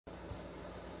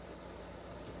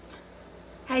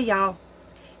Hey y'all,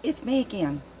 it's me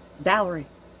again, Valerie,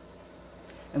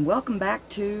 and welcome back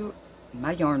to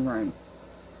my yarn room.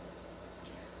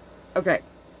 Okay,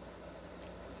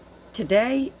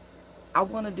 today I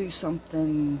want to do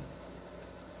something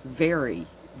very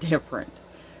different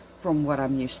from what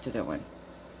I'm used to doing.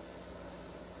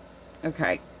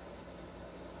 Okay,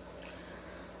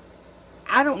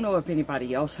 I don't know if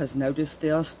anybody else has noticed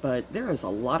this, but there is a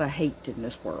lot of hate in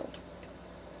this world.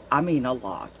 I mean a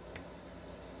lot.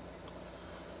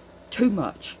 Too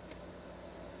much.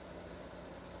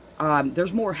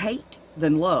 There's more hate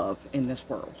than love in this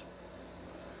world.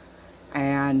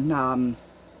 And I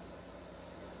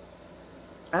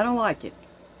don't like it.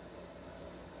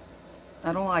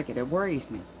 I don't like it. It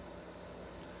worries me.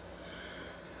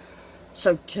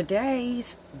 So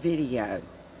today's video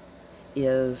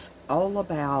is all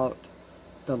about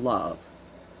the love.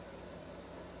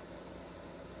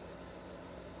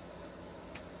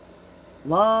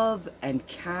 Love and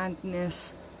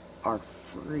kindness are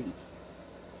free.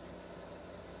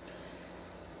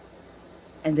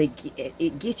 And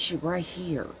it gets you right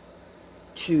here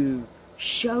to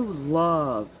show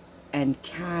love and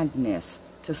kindness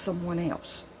to someone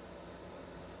else.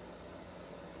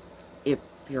 If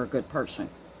you're a good person.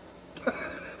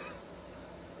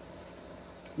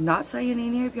 Not saying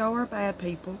any of y'all are bad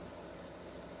people.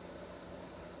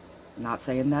 Not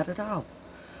saying that at all.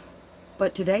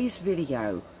 But today's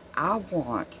video, I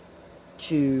want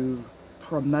to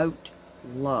promote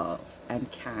love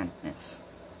and kindness.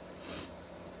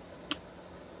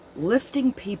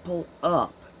 Lifting people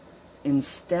up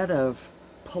instead of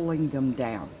pulling them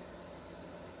down.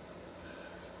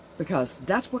 Because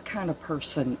that's what kind of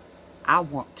person I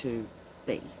want to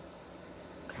be.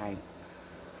 Okay?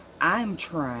 I'm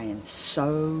trying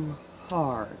so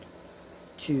hard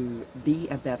to be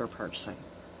a better person.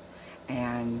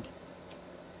 And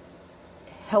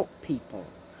help people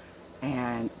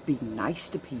and be nice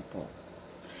to people.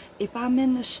 If I'm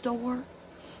in the store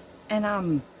and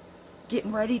I'm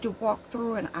getting ready to walk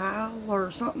through an aisle or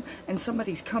something and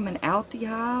somebody's coming out the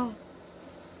aisle,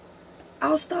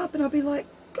 I'll stop and I'll be like,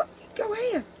 go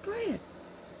ahead, go ahead.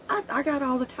 I got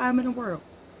all the time in the world.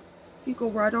 You go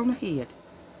right on ahead.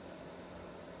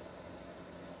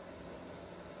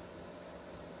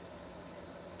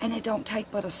 And it don't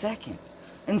take but a second.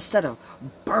 Instead of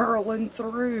burrowing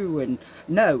through and,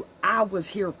 no, I was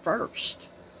here first.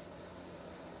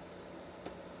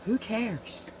 Who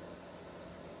cares?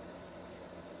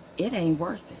 It ain't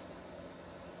worth it.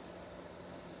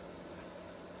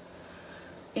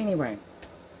 Anyway,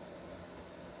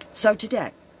 so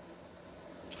today,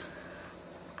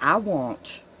 I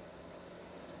want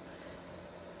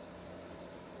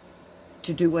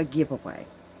to do a giveaway.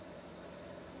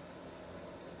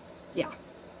 Yeah.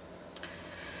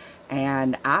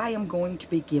 And I am going to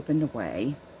be giving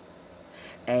away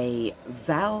a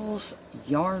Val's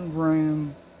Yarn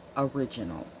Room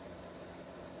original.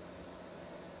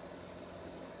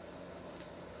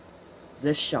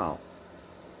 This shawl.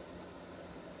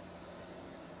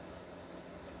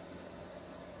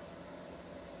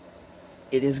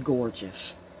 It is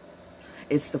gorgeous.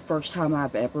 It's the first time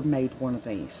I've ever made one of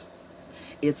these.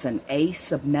 It's an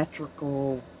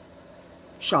asymmetrical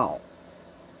shawl.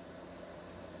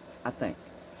 I think.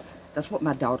 That's what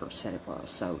my daughter said it was.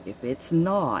 So if it's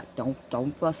not,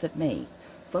 don't fuss at me.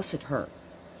 Fuss at her.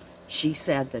 She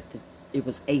said that it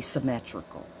was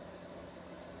asymmetrical.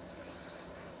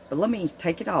 But let me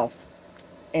take it off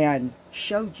and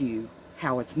show you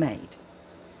how it's made.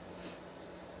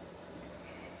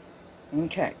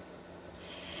 Okay.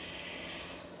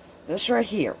 This right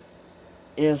here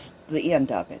is the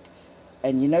end of it.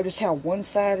 And you notice how one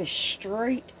side is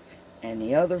straight and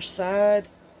the other side,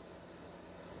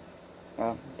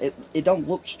 it don't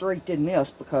look straight in this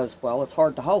because, well, it's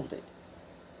hard to hold it.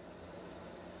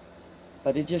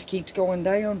 But it just keeps going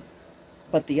down.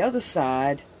 But the other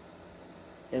side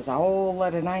is all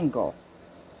at an angle.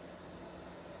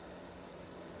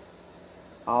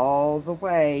 All the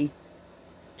way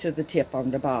to the tip on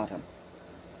the bottom.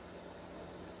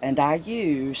 And I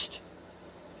used,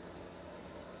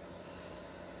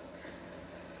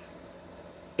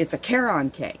 it's a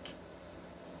Caron cake.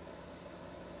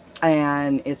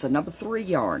 And it's a number 3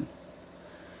 yarn.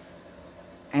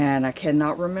 And I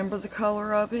cannot remember the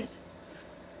color of it.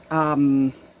 Let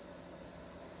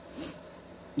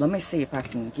me see if I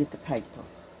can get the paper.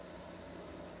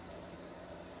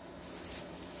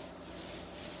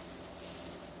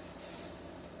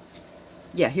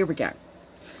 Yeah, here we go.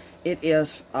 It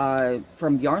is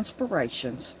from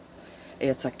Yarnspirations.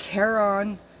 It's a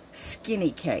Caron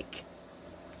skinny cake.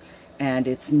 And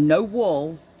it's no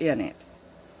wool in it.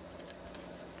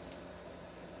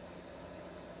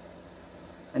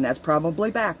 And that's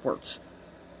probably backwards.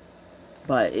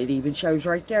 But it even shows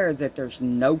right there that there's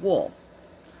no wool.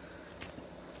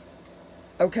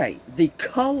 Okay, the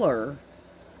color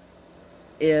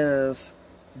is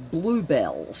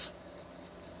Bluebells.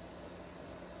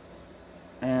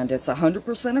 And it's 100%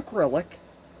 acrylic.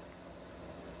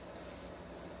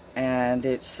 And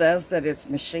it says that it's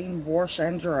machine wash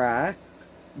and dry.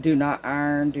 Do not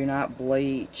iron, do not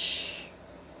bleach.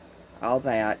 All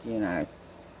that, you know.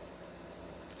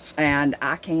 And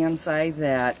I can say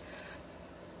that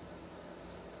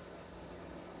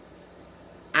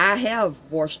I have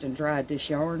washed and dried this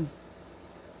yarn.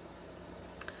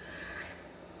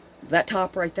 That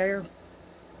top right there,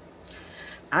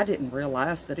 I didn't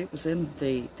realize that it was in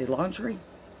the laundry,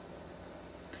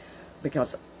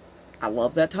 because I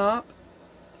love that top.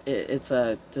 It's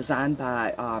a designed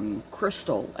by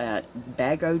Crystal at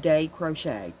Bag O' Day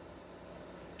Crochet.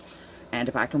 And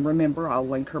if I can remember, I'll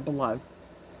link her below.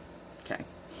 Okay.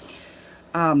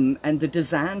 And the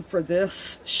design for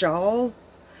this shawl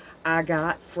I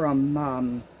got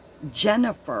from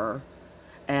Jennifer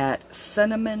at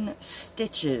Cinnamon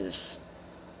Stitches.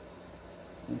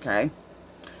 Okay.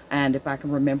 And if I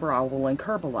can remember, I will link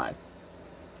her below.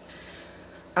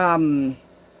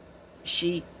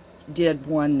 She did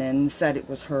one and said it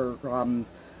was her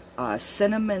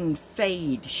cinnamon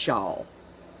fade shawl.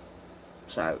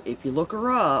 So if you look her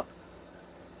up,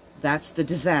 that's the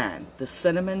design, the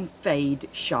cinnamon fade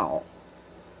shawl.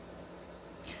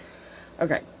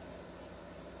 Okay.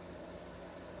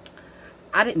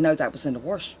 I didn't know that was in the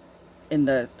wash, in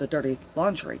the dirty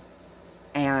laundry.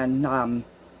 And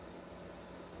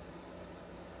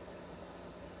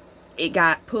it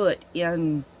got put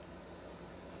in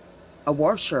a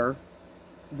washer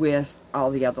with all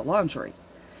the other laundry.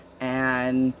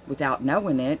 And without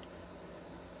knowing it,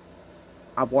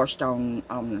 I washed on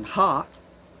hot.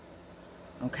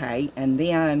 Okay, and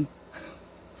then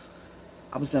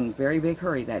I was in a very big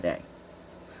hurry that day.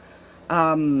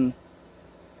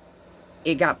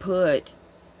 It got put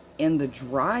in the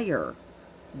dryer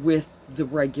with the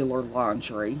regular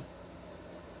laundry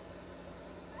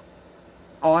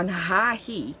on high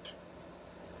heat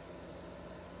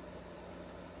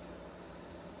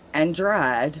and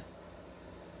dried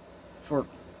for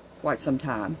quite some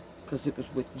time, because it was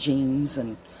with jeans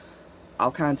and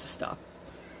all kinds of stuff.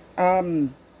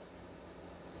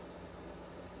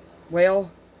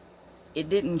 Well, it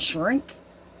didn't shrink.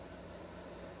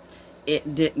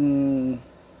 It didn't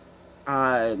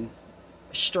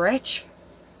stretch.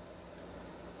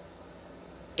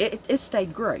 It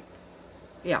stayed great.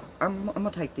 Yeah, I'm going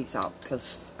to take these out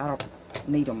because I don't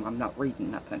need them. I'm not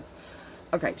reading nothing.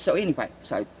 Okay, so anyway,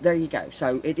 so there you go.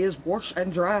 So it is wash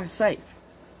and dry safe.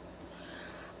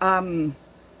 Now,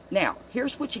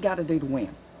 here's what you got to do to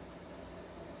win.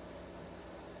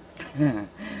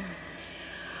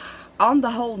 On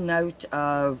the whole note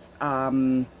of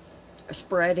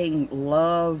spreading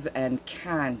love and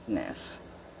kindness,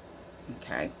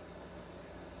 okay,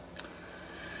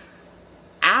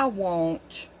 I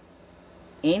want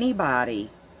anybody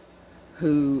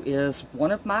who is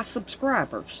one of my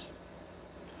subscribers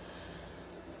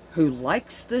who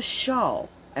likes this shawl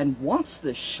and wants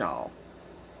this shawl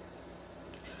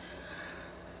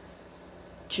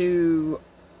to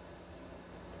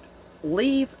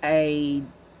leave a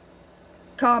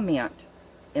comment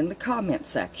in the comment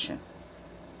section.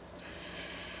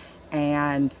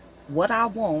 And what I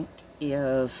want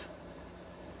is,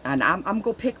 and I'm going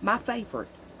to pick my favorite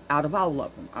out of all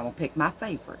of them. I'm going to pick my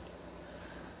favorite.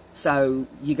 So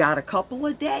you got a couple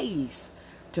of days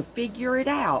to figure it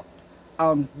out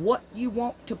on what you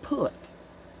want to put.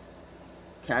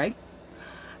 Okay?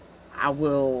 I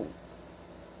will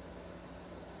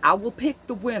pick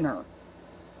the winner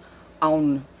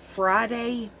on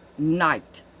Friday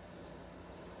night.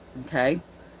 Okay?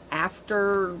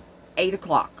 After 8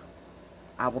 o'clock,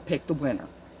 I will pick the winner.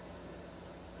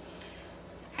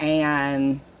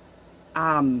 And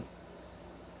I'm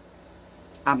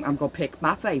going to pick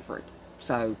my favorite.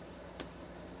 So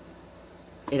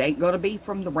it ain't going to be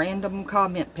from the random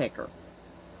comment picker.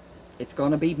 It's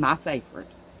going to be my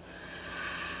favorite.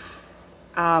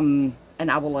 And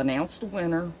I will announce the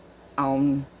winner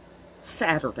on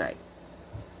Saturday.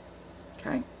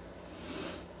 Okay?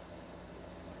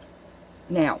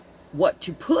 Now, what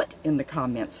to put in the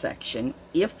comment section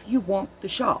if you want the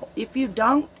shawl. If you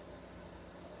don't,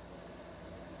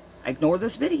 ignore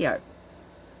this video.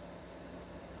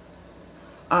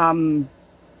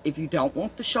 If you don't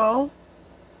want the shawl,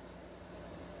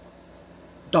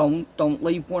 don't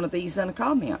leave one of these in a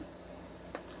comment.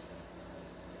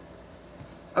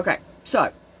 Okay,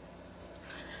 so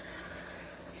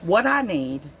What I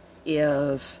need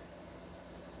is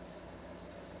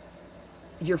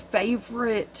your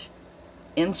favorite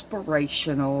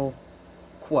inspirational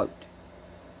quote.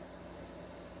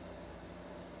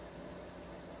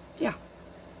 Yeah.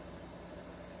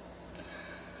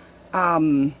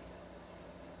 I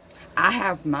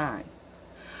have mine.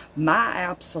 My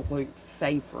absolute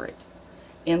favorite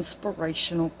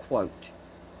inspirational quote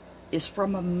is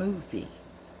from a movie.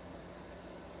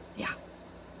 Yeah.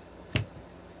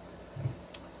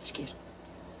 Excuse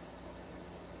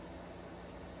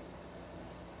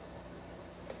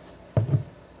me.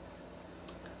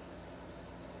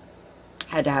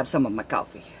 Had to have some of my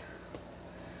coffee.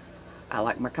 I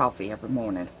like my coffee every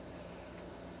morning.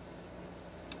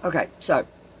 Okay, so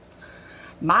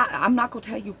I'm not going to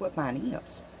tell you what mine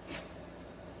is.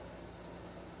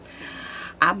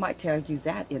 I might tell you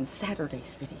that in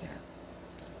Saturday's video.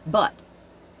 But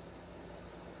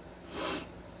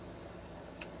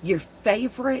your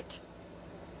favorite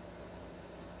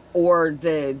or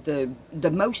the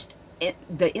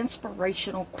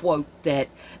inspirational quote that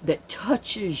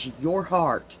touches your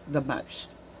heart the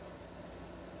most.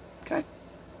 Okay?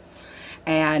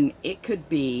 And it could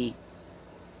be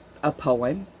a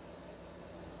poem.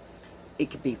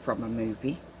 It could be from a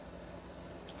movie.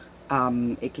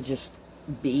 It could just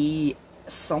be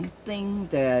something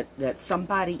that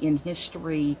somebody in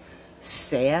history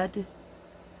said.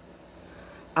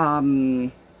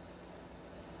 It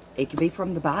could be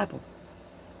from the Bible.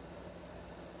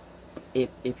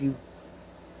 If you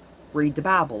read the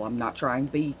Bible, I'm not trying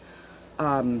to be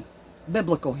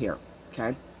biblical here,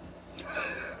 okay?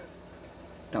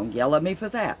 Don't yell at me for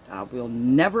that. I will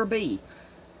never be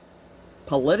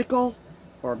political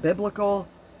or biblical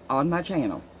on my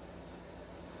channel.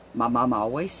 My mom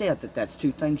always said that that's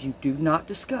two things you do not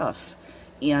discuss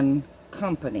in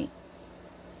company.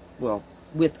 Well,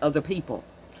 with other people.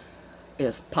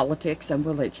 Is politics and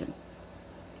religion.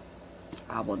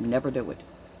 I will never do it.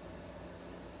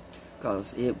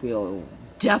 Because it will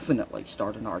definitely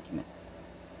start an argument.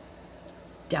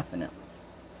 Definitely.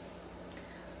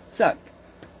 So,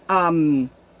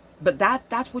 but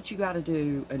that's what you got to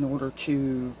do in order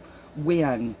to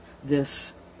win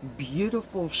this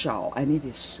beautiful shawl. And it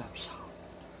is so soft.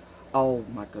 Oh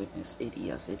my goodness, it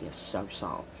is. It is so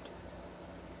soft.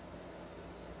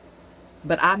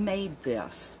 But I made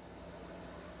this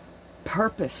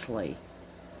purposely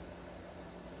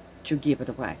to give it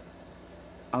away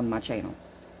on my channel.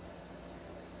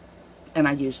 And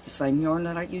I used the same yarn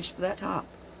that I used for that top.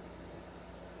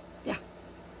 Yeah.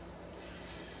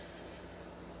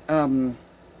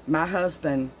 My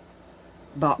husband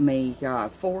bought me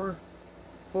four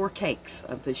cakes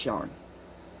of this yarn.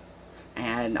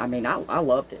 And I mean, I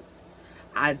loved it.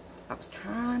 I was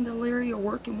kind of leery of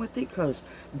working with it because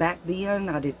back then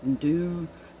I didn't do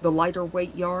the lighter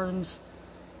weight yarns.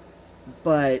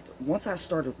 But once I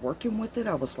started working with it,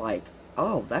 I was like,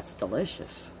 oh, that's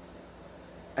delicious.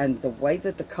 And the way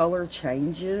that the color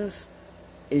changes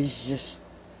is just,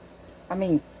 I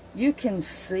mean, you can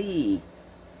see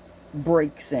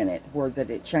breaks in it where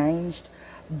that it changed,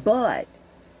 but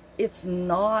it's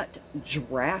not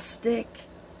drastic.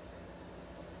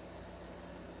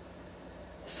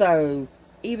 So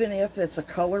even if it's a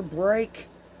color break,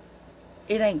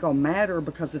 it ain't gonna matter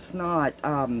because it's not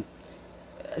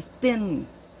thin.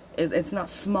 It's not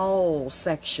small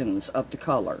sections of the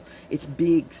color. It's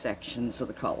big sections of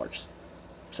the colors.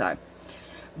 So,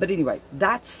 but anyway,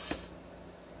 that's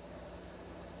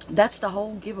the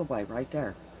whole giveaway right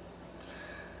there.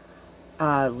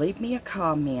 Leave me a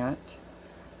comment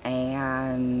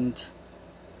and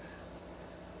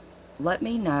let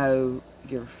me know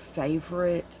your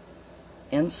favorite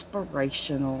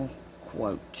inspirational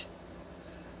quote.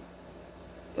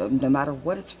 No matter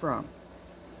what it's from.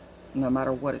 No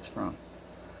matter what it's from.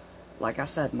 Like I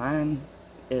said, mine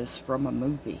is from a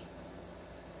movie.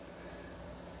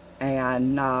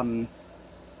 And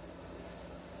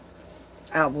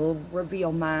I will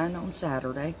reveal mine on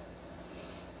Saturday.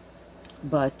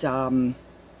 But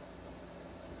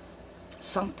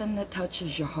something that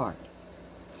touches your heart.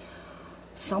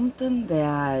 Something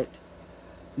that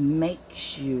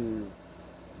makes you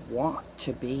want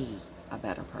to be a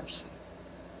better person.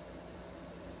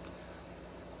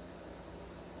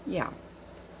 Yeah.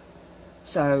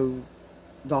 So,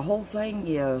 the whole thing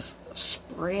is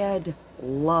spread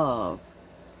love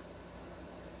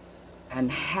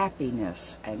and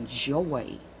happiness and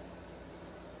joy,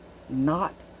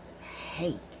 not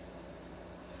hate.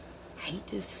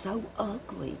 Hate is so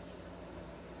ugly.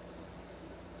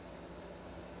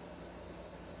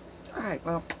 Alright,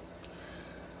 well,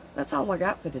 that's all I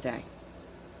got for today.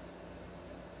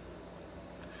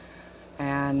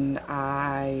 and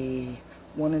I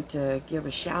wanted to give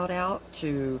a shout out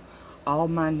to all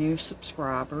my new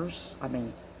subscribers. I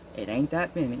mean, it ain't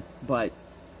that many, but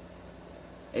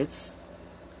it's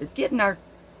getting there.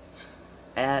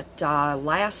 At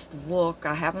last look,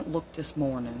 I haven't looked this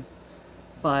morning,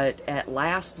 but at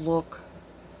last look,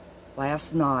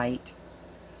 last night,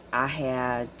 I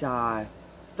had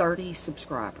 30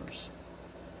 subscribers.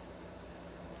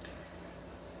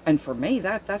 And for me,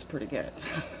 that's pretty good.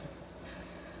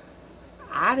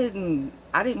 I didn't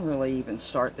really even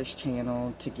start this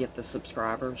channel to get the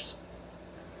subscribers.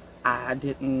 I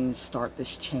didn't start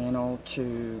this channel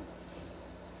to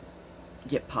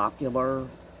get popular,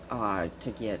 to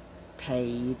get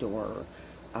paid, or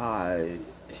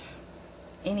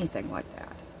anything like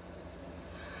that.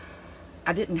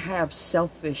 I didn't have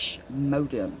selfish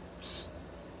motives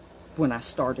when I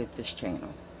started this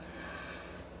channel.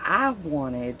 I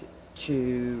wanted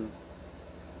to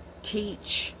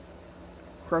teach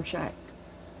crochet.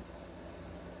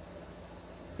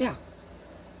 Yeah,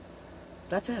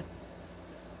 that's it.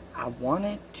 I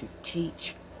wanted to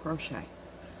teach crochet.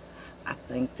 I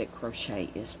think that crochet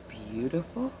is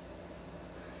beautiful,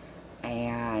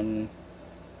 and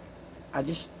I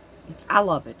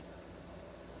love it.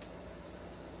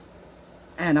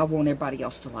 And I want everybody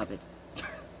else to love it.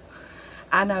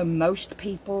 I know most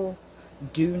people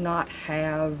do not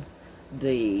have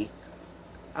the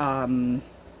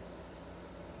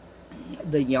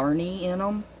yarny in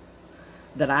them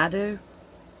that I do.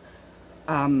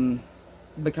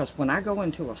 Because when I go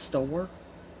into a store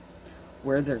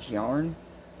where there's yarn,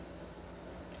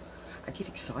 I get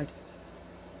excited.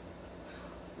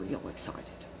 Real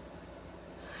excited.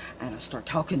 And I start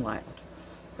talking loud.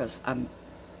 Because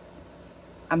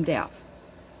I'm deaf.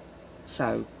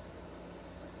 So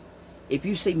if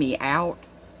you see me out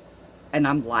and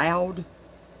I'm loud,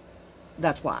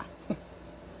 that's why.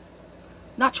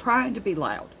 Not trying to be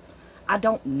loud. I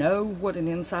don't know what an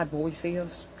inside voice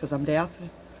is because I'm deaf.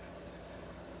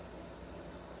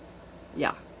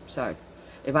 Yeah, so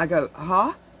if I go,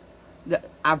 huh?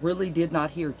 I really did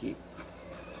not hear you.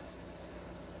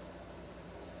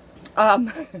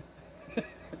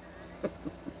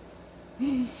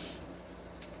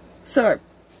 So,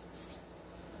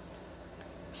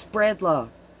 spread love,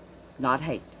 not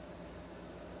hate.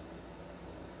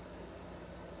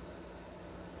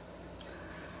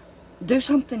 Do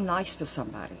something nice for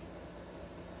somebody.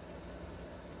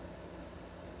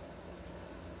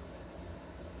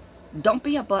 Don't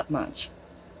be a butt munch.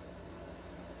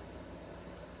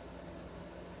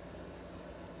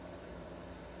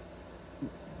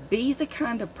 Be the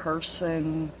kind of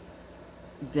person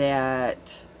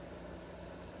that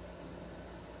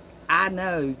I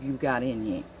know you got in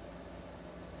you.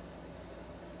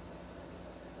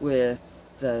 With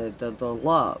the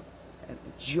love and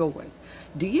the joy.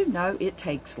 Do you know it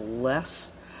takes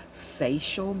less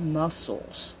facial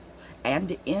muscles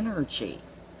and energy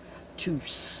to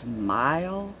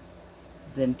smile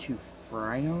than to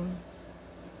frown?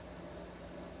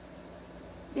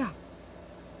 Yeah.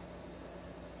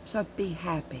 So be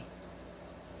happy.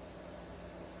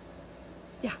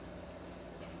 Yeah.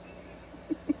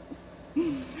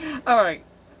 Alright.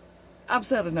 I've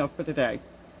said enough for today.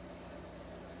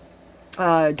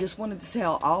 Just wanted to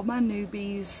tell all my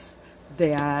newbies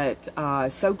that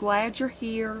so glad you're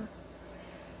here.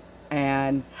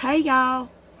 And hey y'all.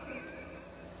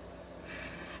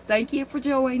 Thank you for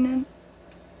joining.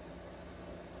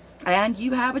 And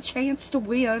you have a chance to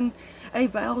win a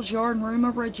Val's Yarn Room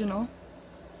original.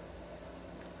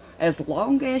 As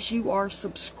long as you are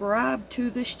subscribed to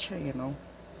this channel,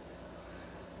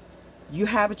 you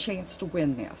have a chance to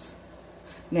win this.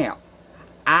 Now,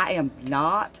 I am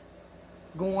not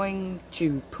going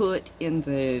to put in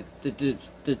the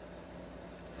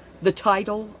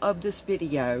title of this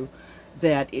video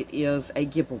that it is a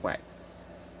giveaway.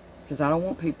 Because I don't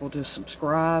want people to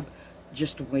subscribe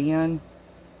just to win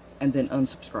and then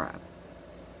unsubscribe.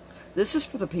 This is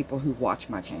for the people who watch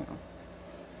my channel,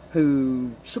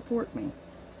 who support me,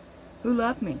 who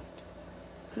love me.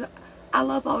 I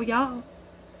love all y'all.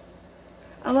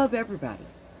 I love everybody.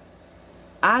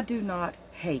 I do not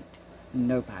hate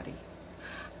nobody.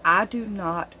 I do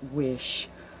not wish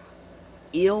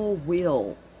ill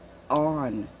will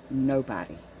on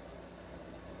nobody.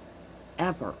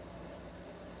 Ever.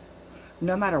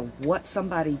 No matter what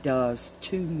somebody does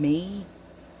to me,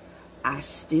 I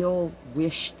still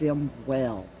wish them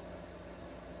well.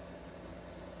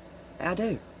 I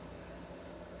do.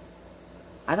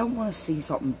 I don't want to see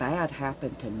something bad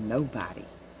happen to nobody.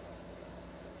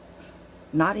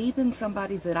 Not even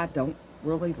somebody that I don't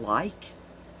really like.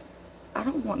 I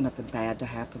don't want nothing bad to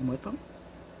happen with them.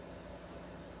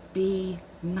 be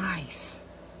nice.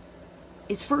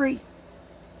 It's free.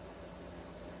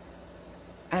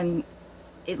 And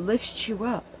it lifts you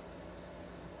up.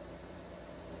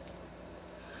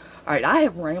 Alright, I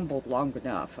have rambled long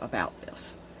enough about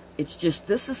this. It's just,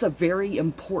 this is a very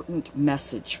important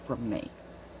message from me.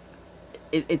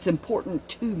 It's important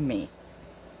to me.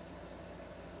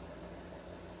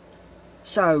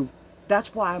 So,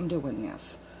 that's why I'm doing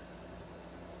this.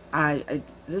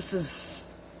 This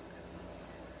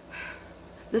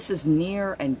is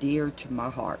near and dear to my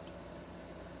heart.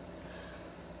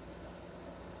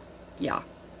 Yeah.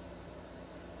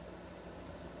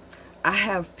 I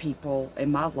have people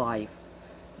in my life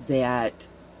that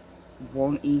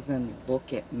won't even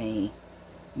look at me,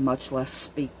 much less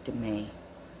speak to me,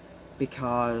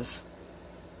 because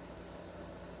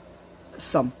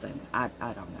something, I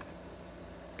don't know.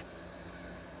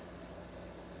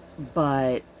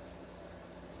 But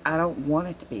I don't want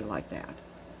it to be like that.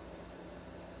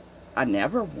 I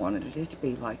never wanted it to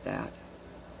be like that.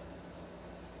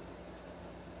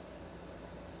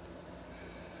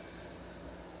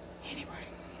 Anyway,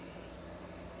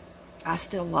 I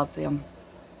still love them.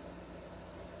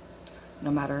 No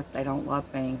matter if they don't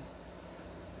love me,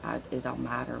 it don't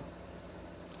matter.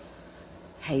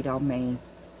 Hate on me.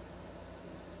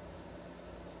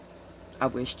 I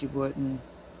wished you wouldn't,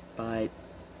 but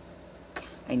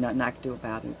ain't nothing I can do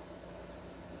about it.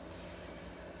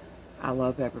 I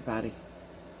love everybody,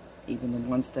 even the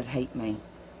ones that hate me.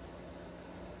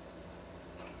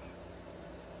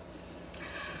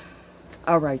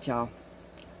 Alright, y'all.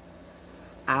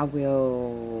 I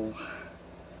will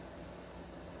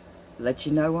let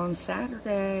you know on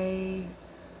Saturday.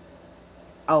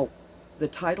 Oh, the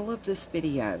title of this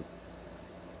video,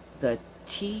 the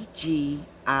T.G.I.F.F.W.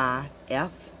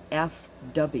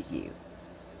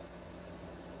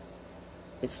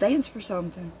 It stands for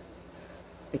something,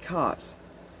 because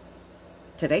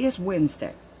today is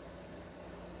Wednesday.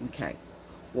 Okay.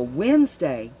 Well,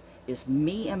 Wednesday is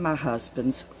me and my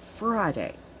husband's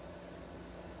Friday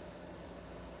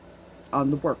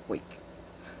on the work week,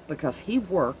 because he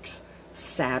works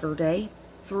Saturday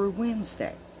through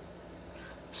Wednesday.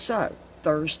 So,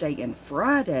 Thursday and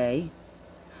Friday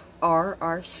are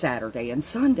our Saturday and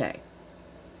Sunday.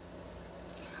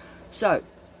 So,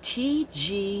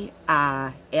 T.G.I.F.F.W.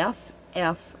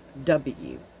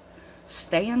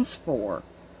 stands for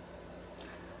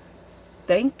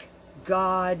Thank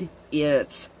God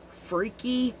It's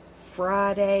Freaky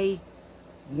Friday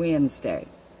Wednesday.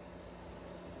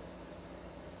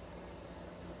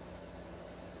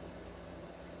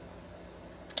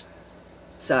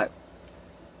 So,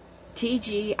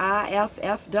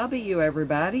 T.G.I.F.F.W.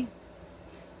 everybody.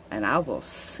 And I will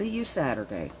see you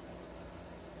Saturday.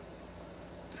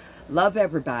 Love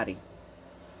everybody.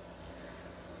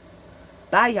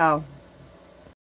 Bye, y'all.